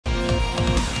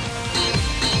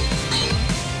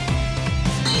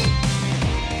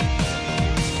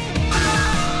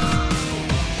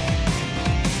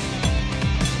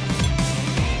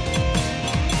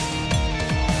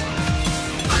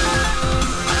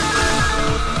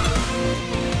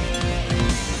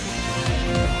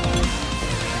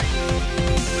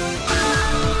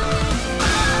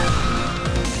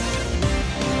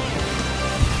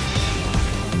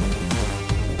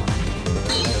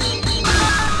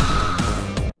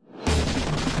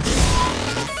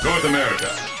North America.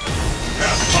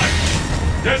 Have flight.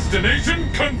 Destination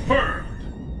confirmed.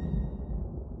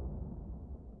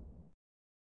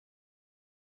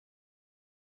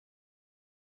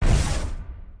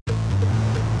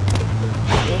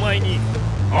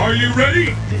 Are you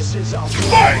ready? This is our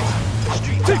fight!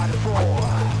 Street Fighter 4.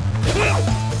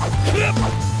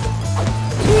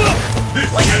 This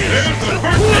is the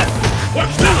first step.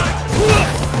 What's that?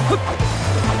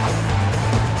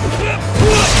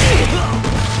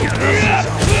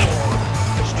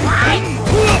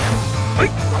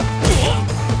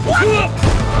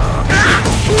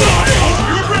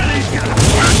 You're ready.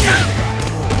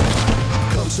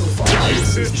 Come so far,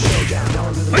 this is the showdown. Now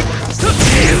I'm really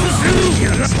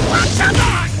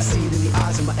I see it in the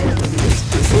eyes of my enemies.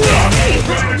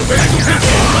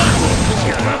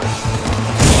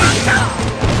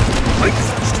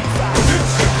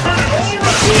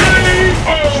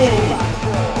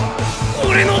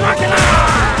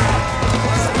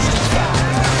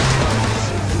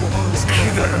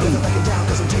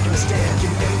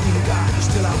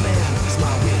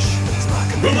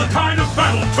 Will the tide of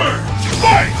battle turn?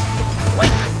 Fight!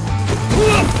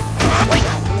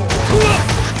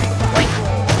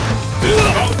 This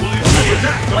bout will ensure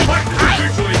that the fight is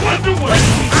officially underway!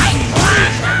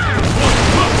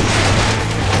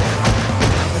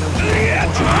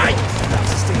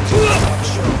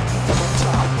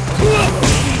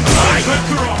 Lights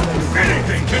are off!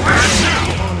 Anything can happen now!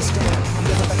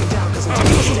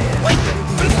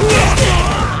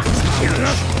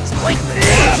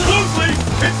 Closely!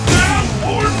 It's now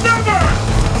or never!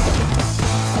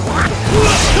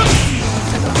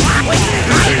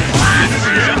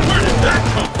 Where did that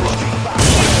come from?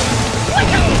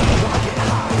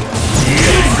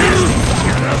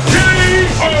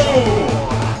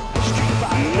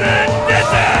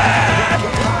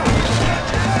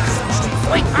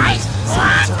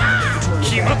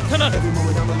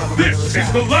 This is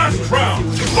the last round!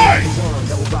 Fight!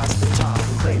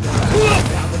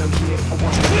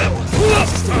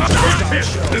 First hit,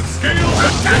 the scales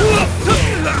are down!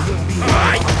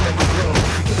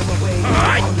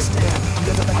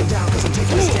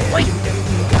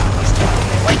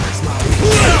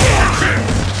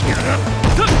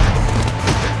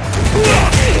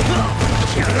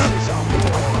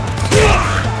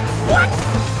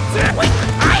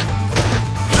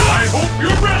 I hope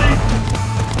you're ready!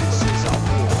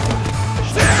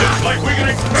 Looks like we can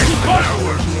expect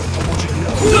fireworks!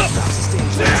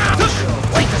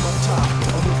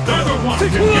 Neither one can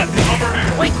get the upper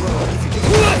hand!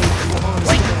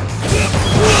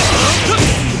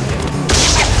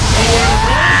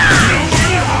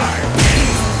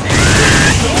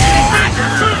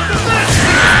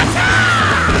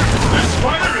 This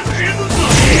fighter is in the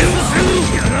zone!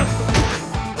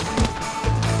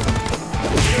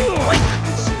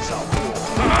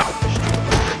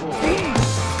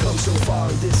 Come so far,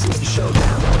 this is the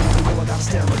showdown. I gotta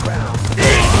stand my ground.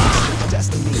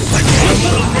 Destiny.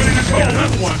 Ready to call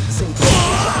this one!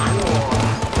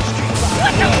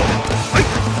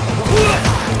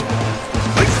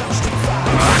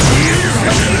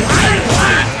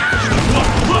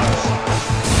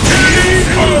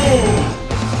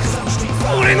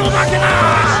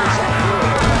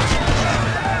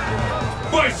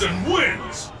 Bison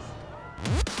wins!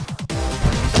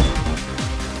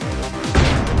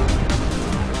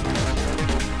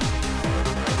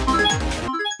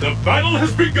 The battle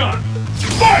has begun!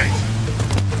 Fight!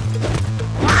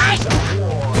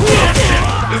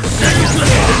 The scales are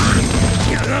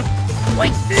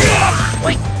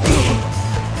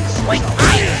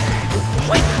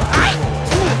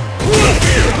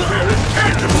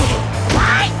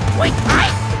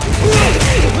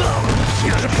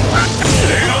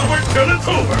stay onward till it's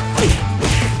over!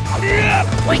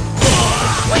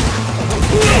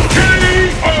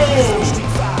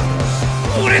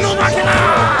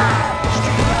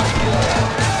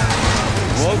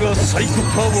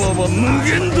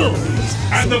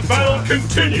 And the battle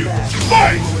continues!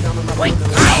 Fight!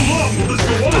 How long will this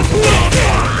go on?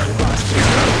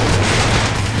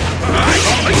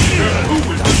 Who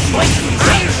is the strongest?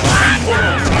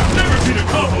 I've never seen a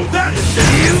combo that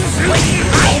intense!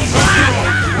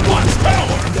 What's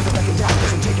power?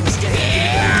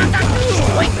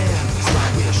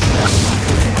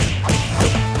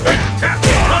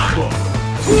 Fantastic combo!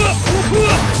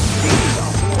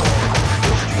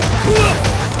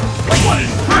 What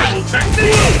incredible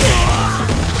technique!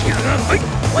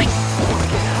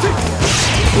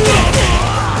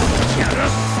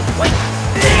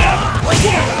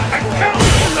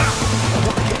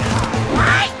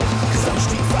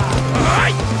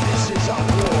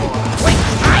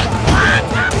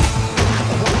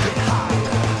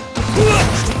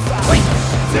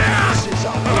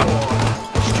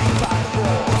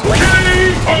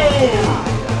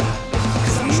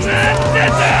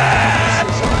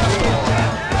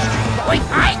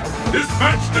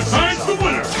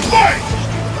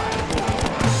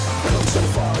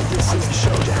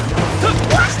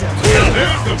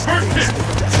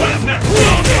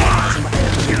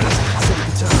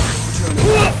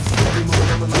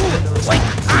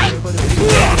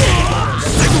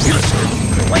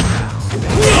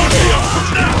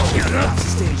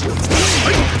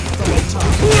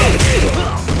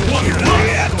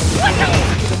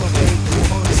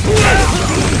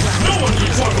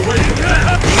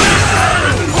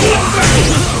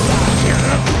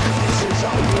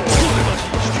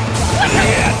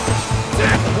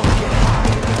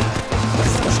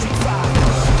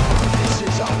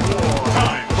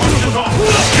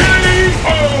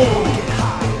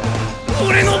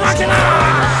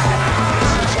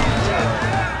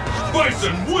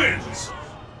 Johnson wins!